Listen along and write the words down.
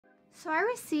So I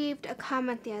received a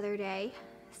comment the other day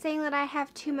saying that I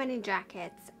have too many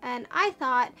jackets, and I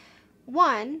thought,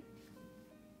 one,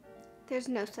 there's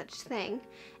no such thing,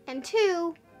 and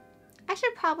two, I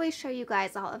should probably show you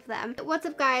guys all of them. What's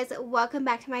up guys, welcome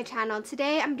back to my channel.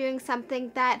 Today I'm doing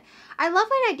something that I love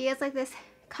when ideas like this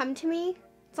come to me.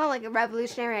 It's not like a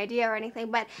revolutionary idea or anything,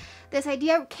 but this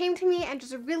idea came to me and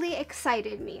just really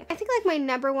excited me. I think like my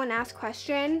number one asked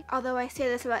question, although I say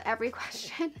this about every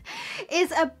question,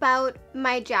 is about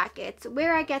my jackets.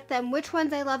 Where I get them, which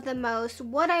ones I love the most,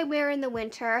 what I wear in the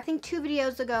winter. I think 2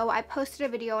 videos ago I posted a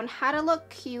video on how to look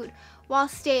cute while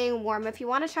staying warm. If you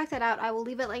want to check that out, I will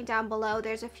leave it linked down below.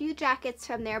 There's a few jackets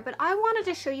from there, but I wanted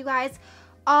to show you guys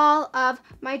all of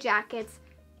my jackets.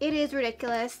 It is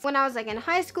ridiculous. When I was like in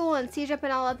high school and CJUP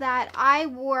and all of that, I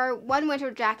wore one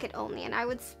winter jacket only, and I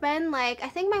would spend like, I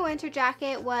think my winter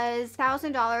jacket was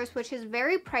 $1,000, which is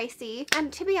very pricey.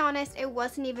 And to be honest, it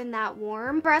wasn't even that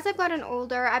warm. But as I've gotten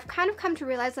older, I've kind of come to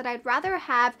realize that I'd rather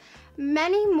have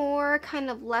many more kind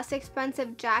of less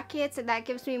expensive jackets, and that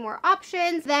gives me more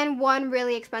options than one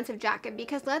really expensive jacket.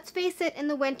 Because let's face it, in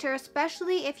the winter,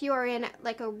 especially if you are in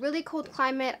like a really cold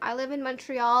climate, I live in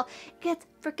Montreal, it gets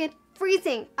freaking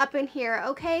freezing up in here,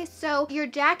 okay? So your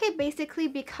jacket basically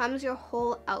becomes your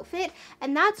whole outfit,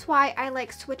 and that's why I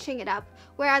like switching it up.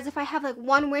 Whereas if I have like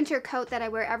one winter coat that I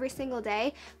wear every single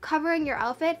day, covering your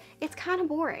outfit, it's kind of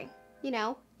boring, you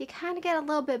know? You kind of get a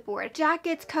little bit bored.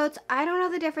 Jackets, coats, I don't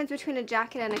know the difference between a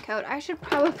jacket and a coat. I should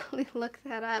probably look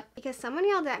that up because someone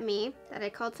yelled at me that I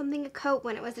called something a coat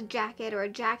when it was a jacket, or a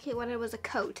jacket when it was a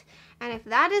coat. And if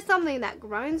that is something that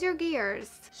grinds your gears,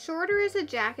 shorter is a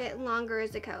jacket, longer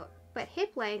is a coat. But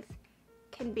hip length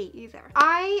can be either.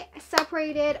 I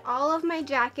separated all of my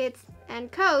jackets and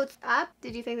coats up.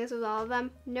 Did you think this was all of them?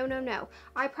 No, no, no.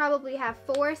 I probably have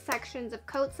 4 sections of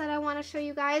coats that I want to show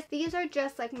you guys. These are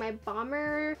just like my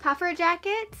bomber puffer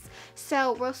jackets.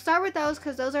 So we'll start with those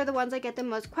because those are the ones I get the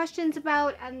most questions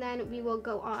about, and then we will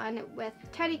go on with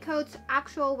teddy coats,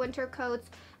 actual winter coats,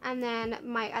 and then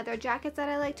my other jackets that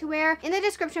I like to wear. In the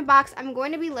description box, I'm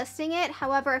going to be listing it.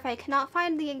 However, if I cannot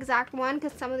find the exact one,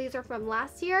 because some of these are from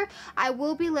last year, I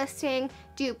will be listing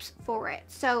dupes for it.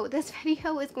 So this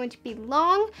video is going to be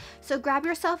long, so grab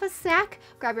yourself a snack,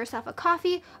 grab yourself a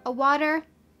coffee, a water,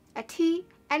 a tea,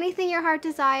 anything your heart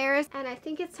desires, and I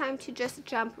think it's time to just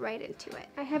jump right into it.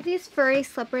 I have these furry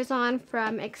slippers on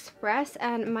from Express,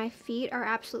 and my feet are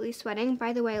absolutely sweating.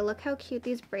 By the way, look how cute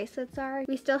these bracelets are.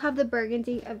 We still have the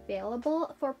burgundy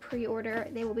available for pre-order.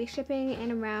 They will be shipping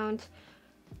in around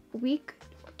a week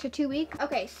to 2 weeks.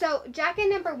 Okay, so jacket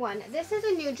number 1. This is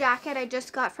a new jacket I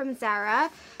just got from Zara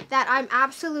that I'm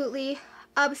absolutely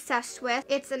obsessed with.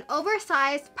 It's an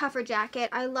oversized puffer jacket.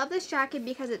 I love this jacket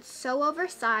because it's so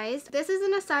oversized. This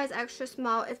isn't a size extra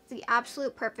small. It's the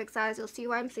absolute perfect size. You'll see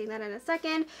why I'm saying that in a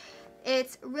second.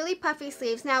 It's really puffy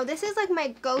sleeves. Now this is like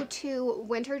my go-to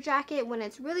winter jacket when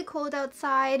it's really cold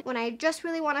outside, when I just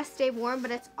really want to stay warm,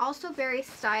 but it's also very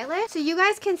stylish. So you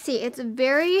guys can see it's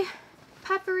very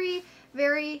puffery,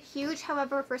 very huge.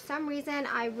 However, for some reason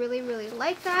I really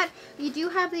like that. You do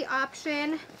have the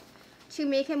option to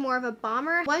make it more of a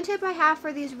bomber. One tip I have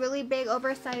for these really big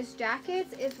oversized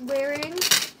jackets is wearing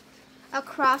a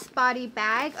crossbody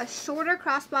bag, a shorter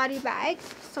crossbody bag.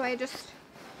 So I just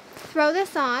throw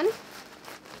this on,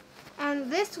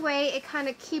 and this way it kind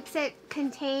of keeps it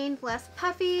contained, less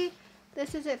puffy.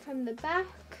 This is it from the back.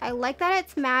 I like that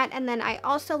it's matte, and then I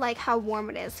also like how warm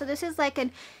it is. So this is like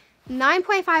an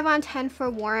 9.5 on 10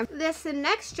 for warm. This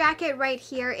next jacket right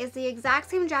here is the exact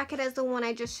same jacket as the one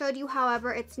I just showed you.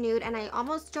 However, it's nude, and I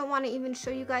almost don't want to even show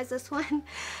you guys this one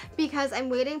because I'm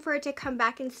waiting for it to come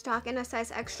back in stock in a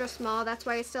size extra small. That's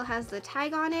why it still has the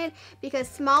tag on it, because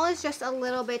small is just a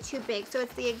little bit too big. So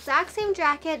it's the exact same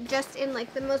jacket, just in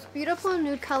like the most beautiful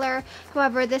nude color.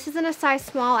 However, this isn't a size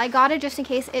small. I got it just in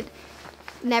case it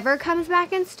never comes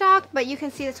back in stock, but you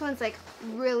can see this one's like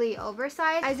really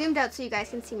oversized. I zoomed out so you guys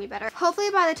can see me better.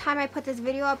 Hopefully by the time I put this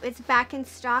video up, it's back in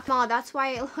stock. That's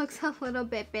why it looks a little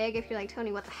bit big if you're like,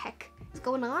 Tony, what the heck is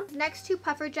going on? Next 2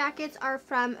 puffer jackets are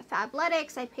from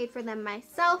Fabletics. I paid for them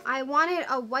myself. I wanted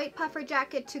a white puffer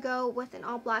jacket to go with an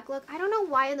all black look. I don't know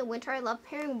why in the winter I love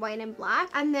pairing white and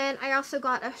black. And then I also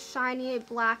got a shiny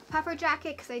black puffer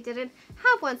jacket because I didn't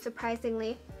have one,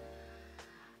 surprisingly.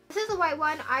 This is a white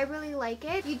one. I really like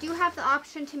it. You do have the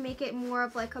option to make it more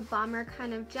of like a bomber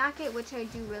kind of jacket, which I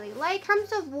do really like. In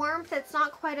terms of warmth, it's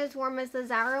not quite as warm as the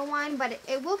Zara one, but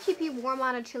it will keep you warm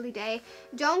on a chilly day.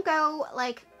 Don't go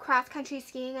like cross-country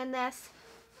skiing in this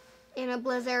in a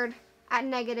blizzard at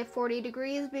 -40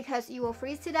 degrees because you will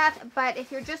freeze to death. But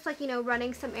if you're just like, you know,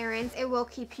 running some errands, it will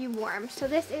keep you warm. So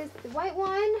this is the white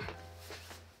one.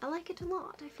 I like it a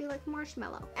lot. I feel like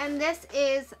marshmallow. And this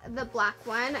is the black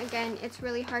one. Again, it's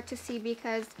really hard to see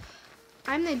because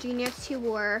I'm the genius who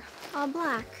wore all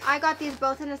black. I got these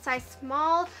both in a size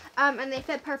small, and they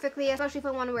fit perfectly, especially if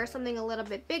I want to wear something a little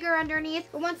bit bigger underneath.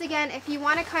 But once again, if you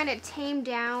want to kind of tame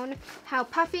down how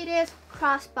puffy it is,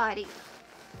 crossbody.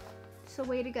 So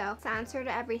way to go. It's the answer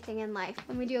to everything in life.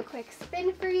 Let me do a quick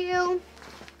spin for you.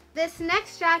 This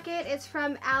next jacket is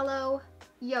from Alo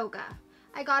Yoga.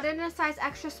 I got it in a size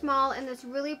extra small in this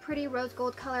really pretty rose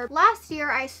gold color. Last year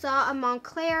I saw a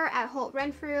Montclair at Holt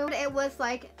Renfrew. It was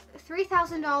like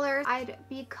 $3,000. I'd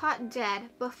be caught dead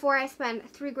before I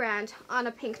spent $3 grand on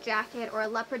a pink jacket or a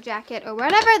leopard jacket or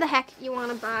whatever the heck you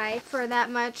want to buy for that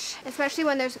much, especially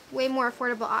when there's way more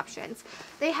affordable options.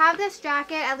 They have this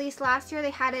jacket, at least last year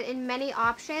they had it in many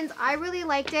options. I really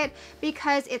liked it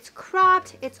because it's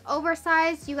cropped, it's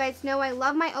oversized. You guys know I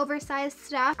love my oversized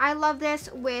stuff. I love this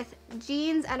with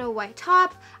jeans and a white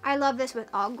top. I love this with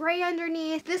all gray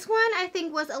underneath. This one I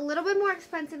think was a little bit more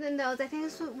expensive than those. I think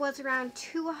this was around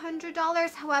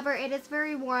 $200. However, it is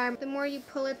very warm. The more you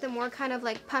pull it, the more kind of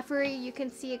like puffery you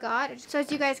can see it got. So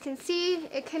as you guys can see,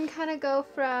 it can kind of go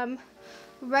from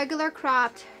regular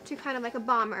cropped to kind of like a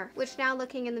bomber, which now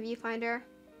looking in the viewfinder,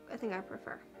 I think I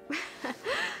prefer.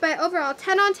 But overall,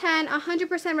 10 on 10,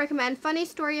 100% recommend. Funny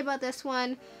story about this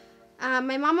one.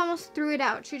 My mom almost threw it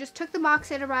out. She just took the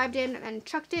box it arrived in and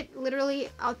chucked it literally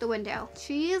out the window.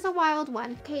 She is a wild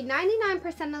one. Okay,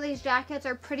 99% of these jackets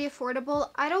are pretty affordable.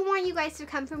 I don't want you guys to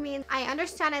come for me. I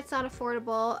understand it's not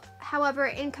affordable. However,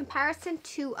 in comparison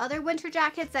to other winter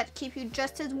jackets that keep you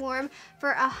just as warm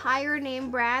for a higher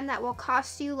name brand that will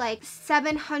cost you like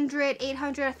 $700, $800,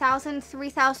 $1,000,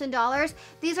 $3,000,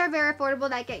 these are very affordable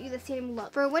that get you the same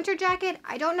look. For a winter jacket,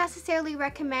 I don't necessarily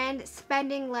recommend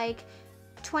spending like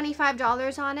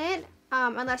 $25 on it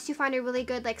unless you find a really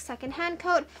good like secondhand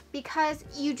coat, because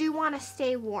you do want to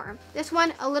stay warm. This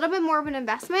one a little bit more of an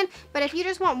investment, but if you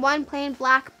just want one plain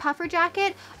black puffer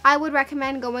jacket, I would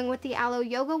recommend going with the Alo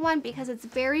Yoga one because it's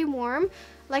very warm.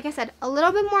 Like I said, a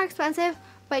little bit more expensive,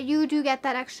 but you do get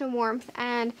that extra warmth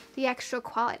and the extra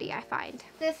quality, I find.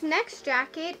 This next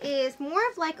jacket is more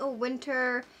of like a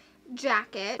winter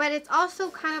jacket, but it's also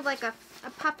kind of like a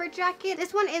puffer jacket.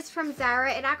 This one is from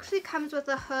Zara. It actually comes with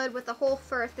a hood with a whole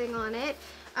fur thing on it.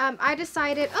 I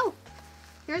decided, oh,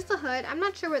 here's the hood. I'm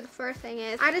not sure where the fur thing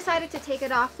is. I decided to take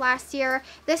it off last year.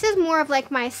 This is more of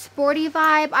like my sporty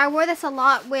vibe. I wore this a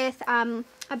lot with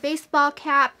a baseball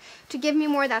cap to give me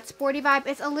more of that sporty vibe.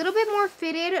 It's a little bit more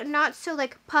fitted, not so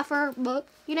like puffer,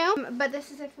 you know, but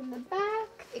this is it from the back.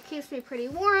 It keeps me pretty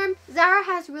warm. Zara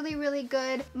has really, really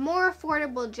good, more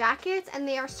affordable jackets, and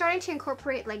they are starting to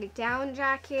incorporate like down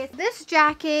jackets. This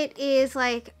jacket is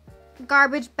like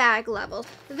garbage bag levels.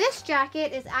 This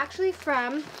jacket is actually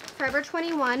from Forever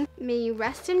 21. May you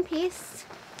rest in peace.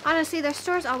 Honestly, their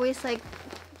stores always like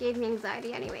gave me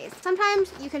anxiety anyways.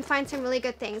 Sometimes you can find some really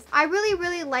good things. I really,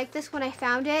 really liked this when I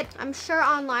found it. I'm sure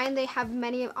online they have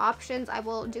many options. I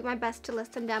will do my best to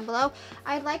list them down below.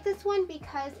 I like this one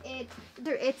because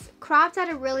it's cropped at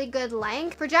a really good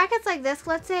length. For jackets like this,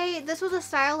 let's say this was a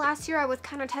style last year I was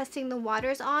kind of testing the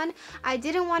waters on. I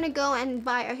didn't want to go and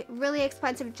buy a really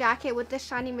expensive jacket with this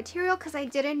shiny material because I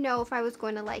didn't know if I was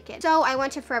going to like it. So I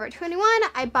went to Forever 21.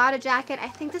 I bought a jacket. I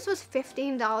think this was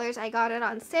 $15. I got it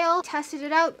on sale, tested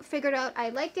it out, figured out I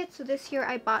liked it, so this year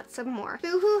I bought some more.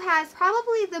 Boohoo has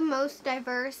probably the most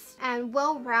diverse and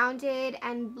well-rounded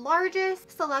and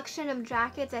largest selection of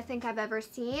jackets I think I've ever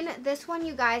seen. This one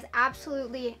you guys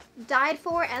absolutely died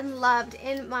for and loved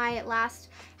in my last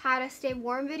how to stay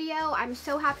warm video. I'm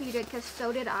so happy you did because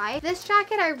so did I. This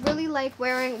jacket I really like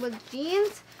wearing with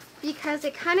jeans because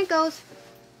it kind of goes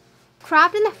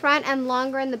cropped in the front and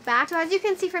longer in the back. So as you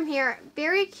can see from here,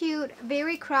 very cute,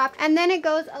 very cropped, and then it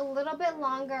goes a little bit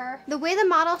longer. The way the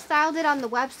model styled it on the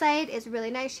website is really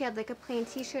nice. She had like a plain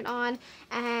t-shirt on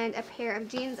and a pair of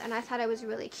jeans, and I thought it was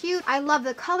really cute. I love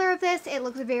the color of this. It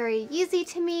looks very easy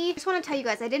to me. I just want to tell you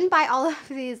guys, I didn't buy all of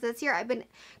these this year. I've been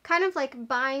kind of like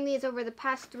buying these over the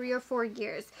past 3 or 4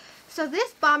 years. So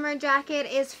this bomber jacket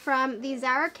is from the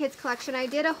Zara Kids collection. I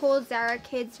did a whole Zara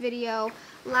Kids video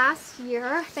last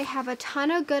year. They have a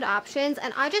ton of good options,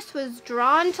 and I just was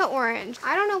drawn to orange.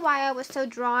 I don't know why I was so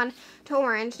drawn to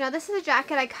orange. Now this is a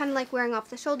jacket I kind of like wearing off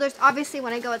the shoulders. Obviously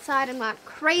when I go outside I'm not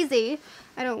crazy.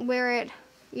 I don't wear it,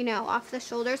 you know, off the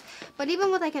shoulders, but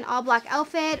even with like an all black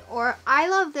outfit, or I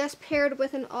love this paired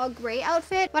with an all gray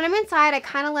outfit. When I'm inside I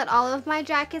kind of let all of my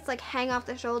jackets like hang off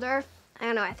the shoulder. I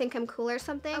don't know, I think I'm cool or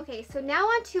something. Okay, so now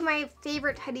on to my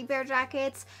favorite teddy bear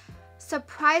jackets.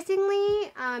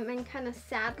 Surprisingly, and kind of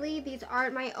sadly, these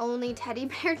aren't my only teddy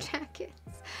bear jackets.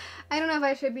 I don't know if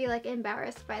I should be like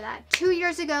embarrassed by that. 2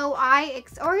 years ago,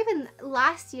 or even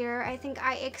last year, I think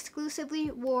I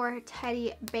exclusively wore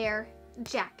teddy bear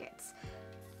jackets.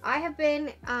 I have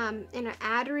been in an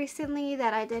ad recently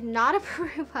that I did not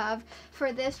approve of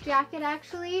for this jacket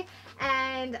actually,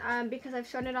 and because I've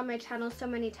shown it on my channel so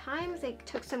many times, I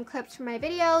took some clips from my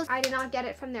videos. I did not get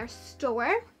it from their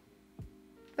store,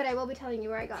 but I will be telling you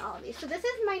where I got all of these. So this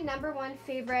is my #1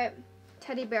 favorite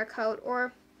teddy bear coat,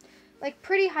 or like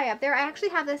pretty high up there. I actually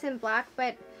have this in black,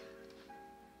 but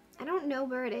I don't know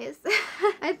where it is.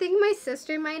 I think my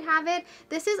sister might have it.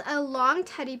 This is a long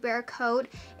teddy bear coat.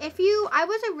 I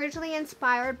was originally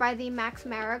inspired by the Max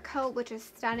Mara coat, which is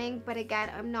stunning, but again,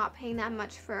 I'm not paying that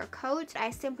much for a coat. I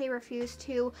simply refuse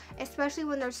to, especially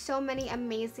when there's so many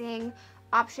amazing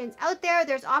options out there.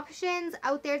 There's options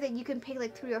out there that you can pay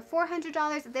like $300 or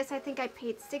 $400. This I think I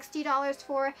paid $60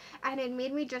 for, and it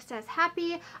made me just as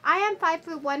happy. I am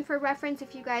 5'1" for reference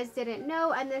if you guys didn't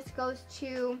know, and this goes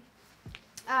to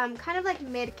kind of like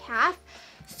mid-calf,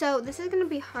 so this is going to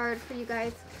be hard for you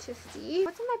guys to see.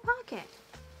 What's in my pocket?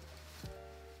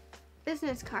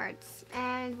 Business cards.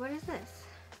 And what is this?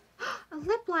 A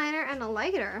lip liner and a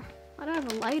lighter. I don't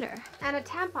have a lighter. And a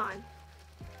tampon.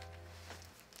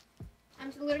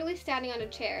 I'm literally standing on a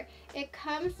chair. It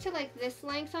comes to like this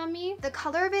length on me. The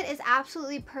color of it is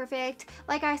absolutely perfect.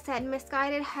 Like I said,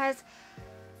 Missguided has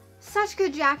such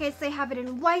good jackets. They have it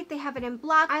in white, they have it in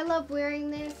black. I love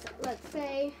wearing this, let's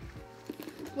say,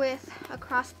 with a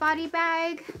crossbody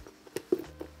bag.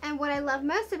 And what I love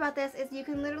most about this is you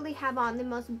can literally have on the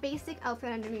most basic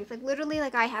outfit underneath. Like literally,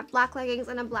 like I have black leggings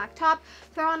and a black top,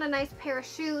 throw on a nice pair of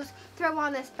shoes, throw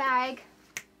on this bag,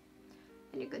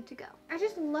 and you're good to go. I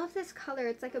just love this color.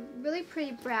 It's like a really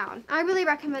pretty brown. I really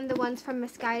recommend the ones from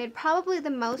Missguided, probably the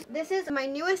most. This is my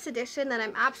newest edition that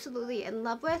I'm absolutely in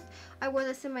love with. I wore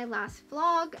this in my last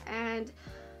vlog, and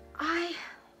I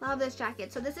love this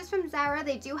jacket. So this is from Zara.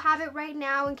 They do have it right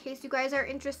now in case you guys are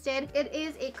interested. It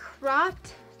is a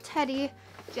cropped teddy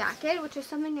jacket, which is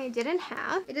something I didn't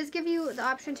have. It does give you the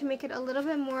option to make it a little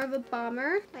bit more of a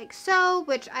bomber, like so,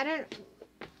 which I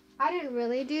didn't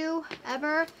really do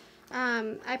ever.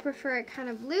 I prefer it kind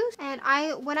of loose, and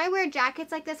when I wear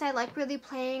jackets like this, I like really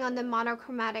playing on the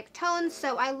monochromatic tones,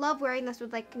 so I love wearing this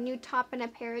with like a new top and a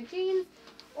pair of jeans.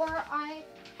 Or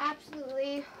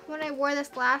when I wore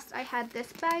this last, I had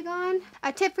this bag on.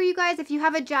 A tip for you guys, if you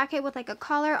have a jacket with like a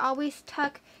collar, always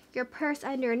tuck your purse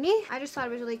underneath. I just thought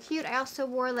it was really cute. I also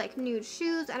wore like nude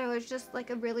shoes, and it was just like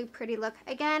a really pretty look.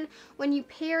 Again, when you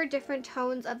pair different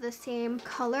tones of the same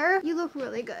color, you look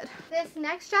really good. This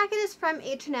next jacket is from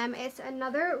H&M. It's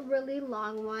another really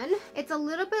long one. It's a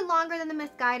little bit longer than the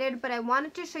Missguided, but I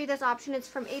wanted to show you this option. It's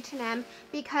from H&M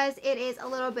because it is a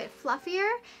little bit fluffier,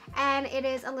 and it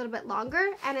is a little bit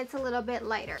longer, and it's a little bit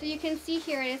lighter. So you can see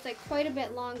here it is like quite a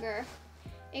bit longer.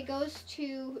 It goes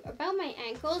to about my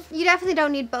ankles. You definitely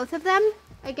don't need both of them.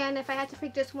 Again, if I had to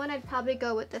pick just one, I'd probably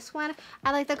go with this one.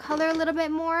 I like the color a little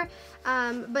bit more,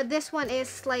 but this one is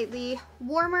slightly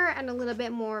warmer and a little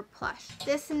bit more plush.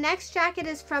 This next jacket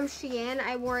is from Shein.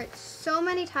 I wore it so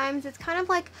many times. It's kind of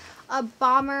like a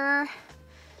bomber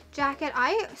jacket.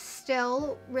 I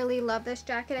still really love this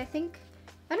jacket.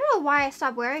 I don't know why I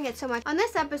stopped wearing it so much. On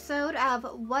this episode of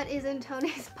What is in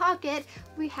Tony's Pocket,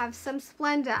 we have some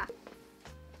Splenda.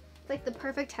 Like the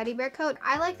perfect teddy bear coat.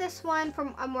 I like this one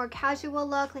from a more casual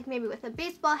look, like maybe with a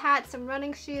baseball hat, some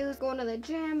running shoes, going to the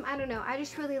gym. I don't know, I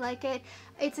just really like it.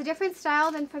 It's a different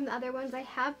style than from the other ones I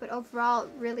have, but overall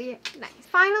really nice.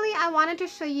 Finally, I wanted to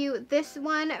show you this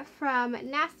one from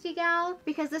Nasty Gal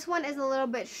because this one is a little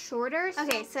bit shorter.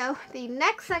 Okay, so the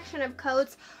next section of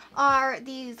coats are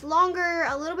these longer,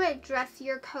 a little bit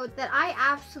dressier coats that I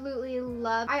absolutely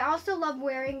love. I also love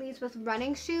wearing these with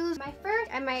running shoes. My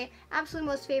first and my absolute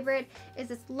most favorite is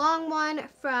this long one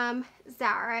from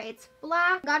Zara. It's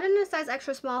black. Got it in a size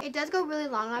extra small. It does go really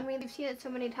long on me. You've seen it so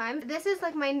many times. This is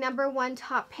like my #1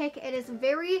 top pick. It is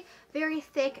very, very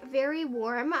thick, very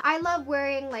warm. I love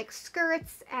wearing like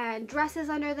skirts and dresses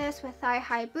under this with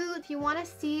thigh-high boots. If you want to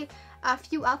see a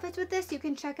few outfits with this, you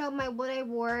can check out my what I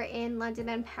wore in London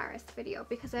and Paris video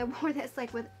because I wore this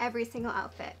like with every single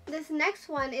outfit. This next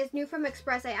one is new from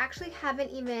Express. I actually haven't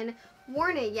even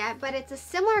worn it yet, but it's a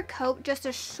similar coat, just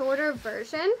a shorter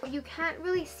version. You can't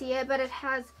really see it, but it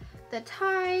has the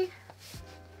tie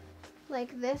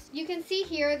like this. You can see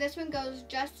here, this one goes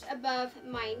just above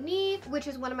my knee, which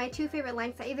is one of my two favorite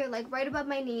lengths. I either like right above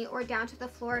my knee or down to the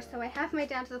floor, so I have my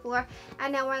down to the floor,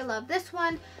 and now I love this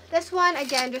one. This one,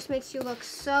 again, just makes you look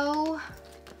so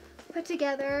put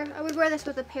together. I would wear this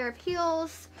with a pair of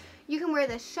heels. You can wear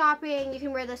this shopping. You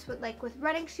can wear this with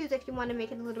running shoes if you want to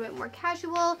make it a little bit more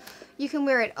casual. You can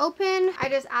wear it open. I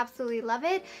just absolutely love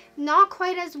it. Not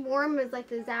quite as warm as like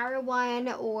the Zara one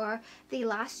or the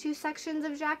last two sections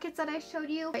of jackets that I showed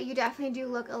you, but you definitely do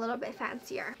look a little bit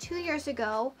fancier. 2 years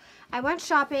ago, I went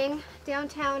shopping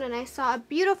downtown and I saw a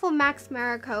beautiful Max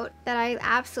Mara coat that I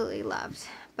absolutely loved.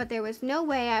 But there was no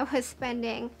way I was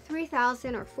spending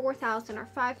 $3,000 or $4,000 or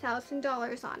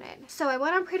 $5,000 on it. So I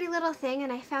went on Pretty Little Thing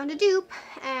and I found a dupe,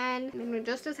 and I'm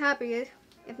just as happy,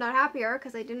 if not happier,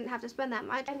 because I didn't have to spend that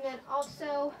much. And then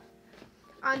also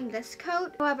on this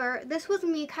coat. However, this was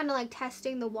me kind of like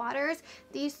testing the waters.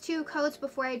 These two coats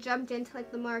before I jumped into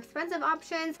like the more expensive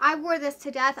options. I wore this to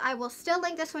death. I will still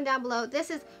link this one down below. This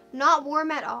is not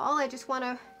warm at all. I just want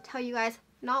to tell you guys,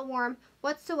 not warm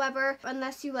whatsoever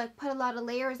unless you like put a lot of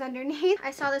layers underneath.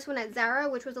 I saw this one at Zara,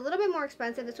 which was a little bit more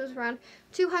expensive. This was around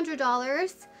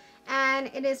 $200, and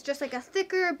it is just like a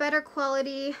thicker, better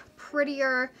quality,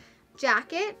 prettier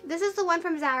jacket. This is the one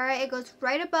from Zara. It goes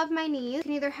right above my knees. You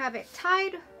can either have it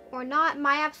tied or not.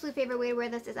 My absolute favorite way to wear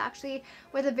this is actually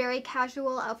with a very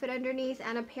casual outfit underneath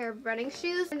and a pair of running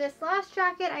shoes. And this last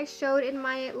jacket I showed in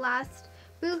my last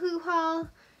Boohoo haul.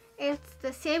 It's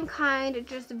the same kind,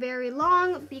 just very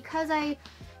long. Because I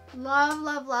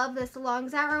love this long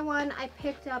Zara one, I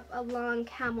picked up a long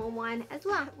camel one as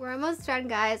well. We're almost done,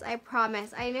 guys, I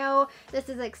promise. I know this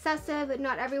is excessive,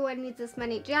 not everyone needs this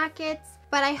many jackets,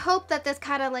 but I hope that this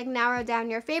kind of like narrowed down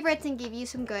your favorites and give you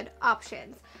some good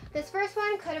options. This first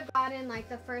one could have gotten like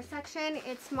the first section.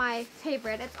 It's my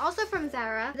favorite. It's also from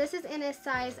Zara. This is in a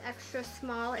size extra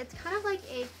small. It's kind of like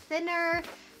a thinner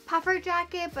puffer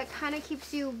jacket, but kind of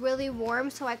keeps you really warm,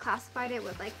 so I classified it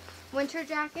with like winter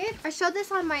jacket. I showed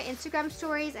this on my Instagram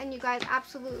stories and you guys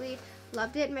absolutely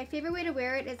loved it. My favorite way to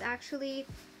wear it is actually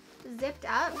zipped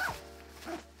up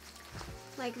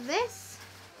like this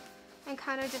and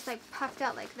kind of just like puffed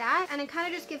out like that, and it kind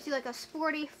of just gives you like a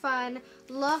sporty, fun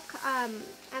look.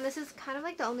 And this is kind of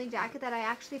like the only jacket that I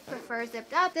actually prefer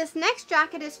zipped up. This next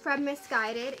jacket is from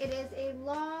Missguided. It is a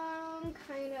long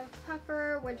kind of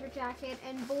puffer winter jacket,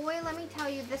 and boy, let me tell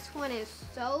you, this one is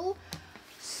so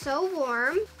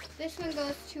warm. This one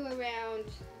goes to around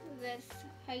this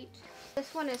height.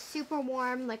 This one is super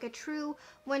warm, like a true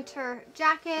winter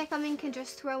jacket. Something you can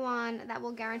just throw on that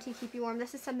will guarantee keep you warm.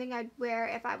 This is something I'd wear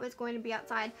if I was going to be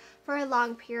outside for a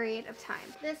long period of time.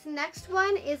 This next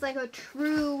one is like a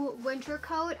true winter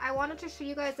coat. I wanted to show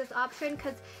you guys this option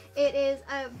because it is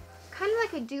a kind of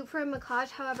like a dupe for a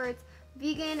macage. However, it's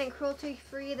vegan and cruelty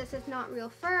free. This is not real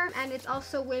fur, and it's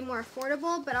also way more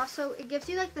affordable, but also it gives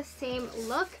you like the same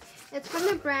look. It's from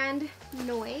the brand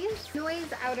Noise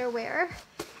outerwear,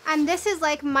 and this is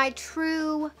like my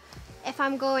true, if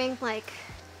I'm going like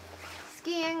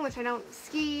skiing, which I don't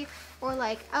ski, or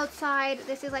like outside,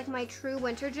 this is like my true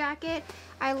winter jacket.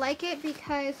 I like it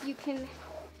because you can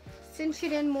cinch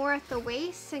it in more at the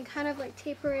waist and kind of like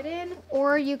taper it in,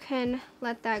 or you can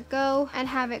let that go and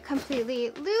have it completely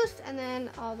loose and then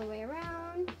all the way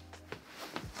around.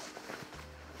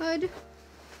 Hood.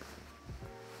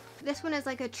 This one is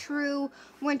like a true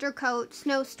winter coat,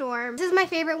 snowstorm. This is my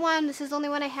favorite one. This is the only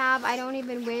one I have. I don't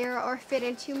even wear or fit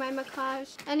into my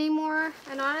macage anymore.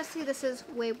 And honestly, this is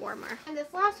way warmer. And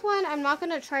this last one, I'm not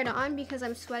gonna try it on because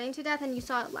I'm sweating to death, and you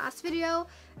saw it last video,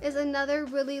 is another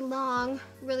really long,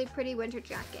 really pretty winter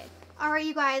jacket. Alright,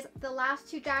 you guys, the last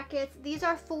two jackets, these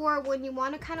are for when you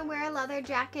want to kind of wear a leather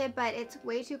jacket, but it's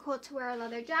way too cold to wear a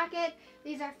leather jacket.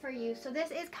 These are for you. So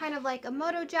this is kind of like a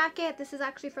moto jacket. This is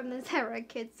actually from the Zara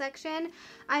Kids section.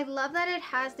 I love that it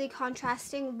has the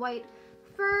contrasting white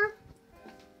fur.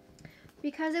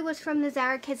 Because it was from the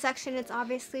Zara Kids section, it's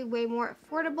obviously way more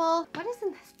affordable. What is in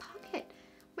this pocket?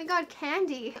 Oh my god,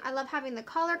 candy. I love having the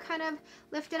collar kind of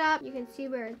lifted up. You can see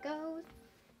where it goes.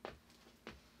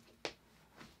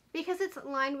 Because it's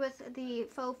lined with the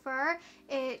faux fur,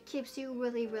 it keeps you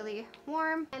really, really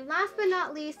warm. And last but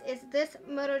not least is this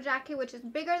moto jacket, which is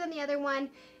bigger than the other one.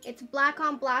 It's black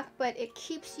on black, but it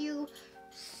keeps you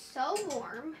so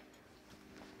warm.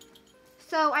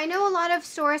 So I know a lot of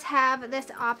stores have this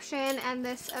option and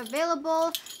this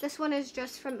available. This one is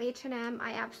just from H&M.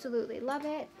 I absolutely love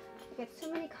it. I get so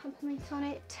many compliments on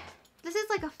it. This is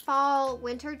like a fall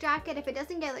winter jacket. If it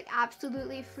doesn't get like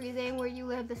absolutely freezing where you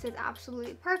live, this is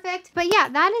absolutely perfect. But yeah,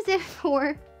 that is it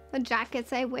for the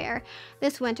jackets I wear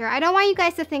this winter. I don't want you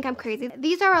guys to think I'm crazy.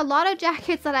 These are a lot of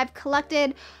jackets that I've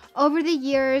collected over the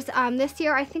years. This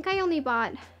year, I think I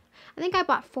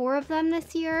bought 4 of them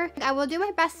this year. I will do my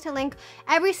best to link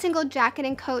every single jacket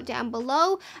and coat down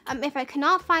below. If I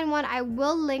cannot find one, I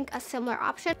will link a similar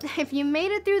option. If you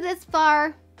made it through this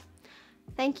far,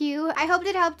 Thank you. I hope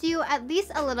it helped you at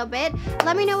least a little bit.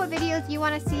 Let me know what videos you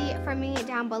want to see from me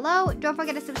down below. Don't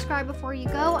forget to subscribe before you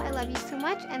go. I love you so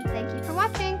much, and thank you for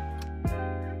watching.